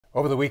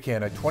Over the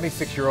weekend, a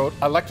 26-year-old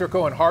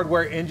electrical and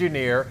hardware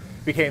engineer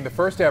became the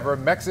first ever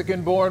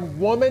Mexican-born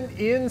woman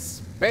in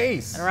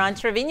space. And Ron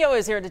Trevino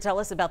is here to tell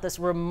us about this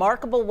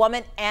remarkable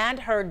woman and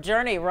her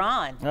journey.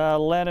 Ron.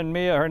 Len and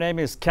Mia, her name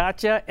is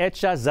Katya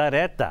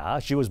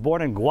Echazarreta. She was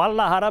born in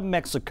Guadalajara,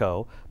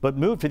 Mexico, but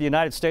moved to the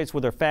United States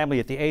with her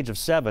family at the age of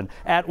 7.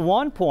 At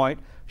one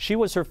point, she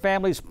was her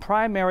family's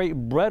primary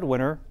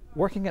breadwinner,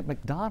 working at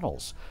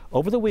McDonald's.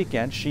 Over the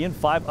weekend, she and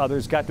 5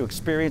 others got to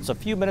experience a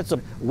few minutes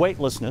of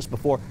weightlessness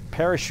before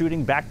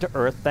parachuting back to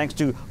Earth thanks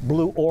to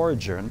Blue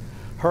Origin.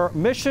 Her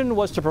mission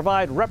was to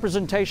provide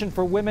representation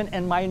for women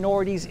and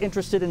minorities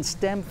interested in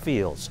STEM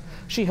fields.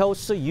 She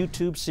hosts a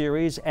YouTube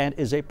series and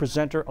is a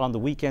presenter on the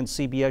weekend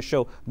CBS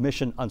show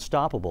Mission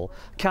Unstoppable.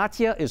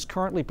 Katya is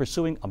currently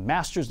pursuing a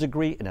master's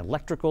degree in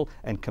electrical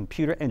and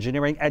computer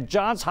engineering at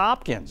Johns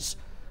Hopkins.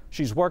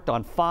 She's worked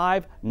on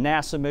 5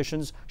 NASA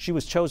missions. She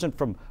was chosen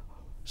from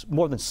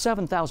more than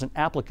 7,000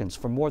 applicants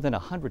from more than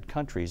 100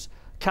 countries.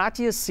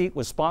 Katya's seat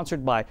was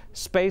sponsored by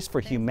Space for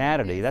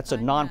Humanity. That's a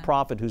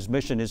nonprofit whose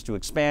mission is to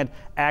expand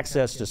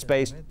access to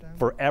space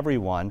for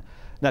everyone.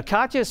 Now,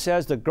 Katya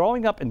says that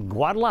growing up in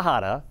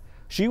Guadalajara,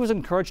 she was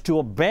encouraged to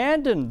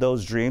abandon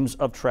those dreams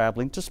of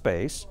traveling to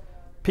space.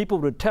 People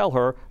would tell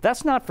her,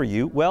 that's not for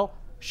you. Well,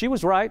 she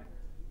was right.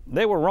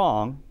 They were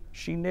wrong.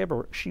 She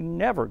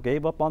never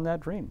gave up on that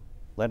dream.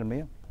 Len and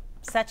Mia.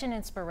 Such an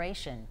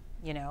inspiration,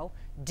 you know.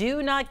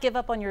 Do not give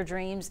up on your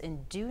dreams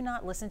and do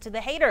not listen to the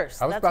haters.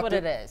 That's what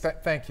it is.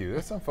 Thank you.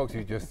 There's some folks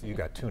you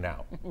got to tune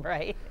out.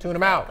 Right. Tune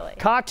them out.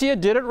 Katya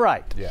did it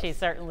right. Yes. She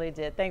certainly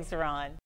did. Thanks, Ron.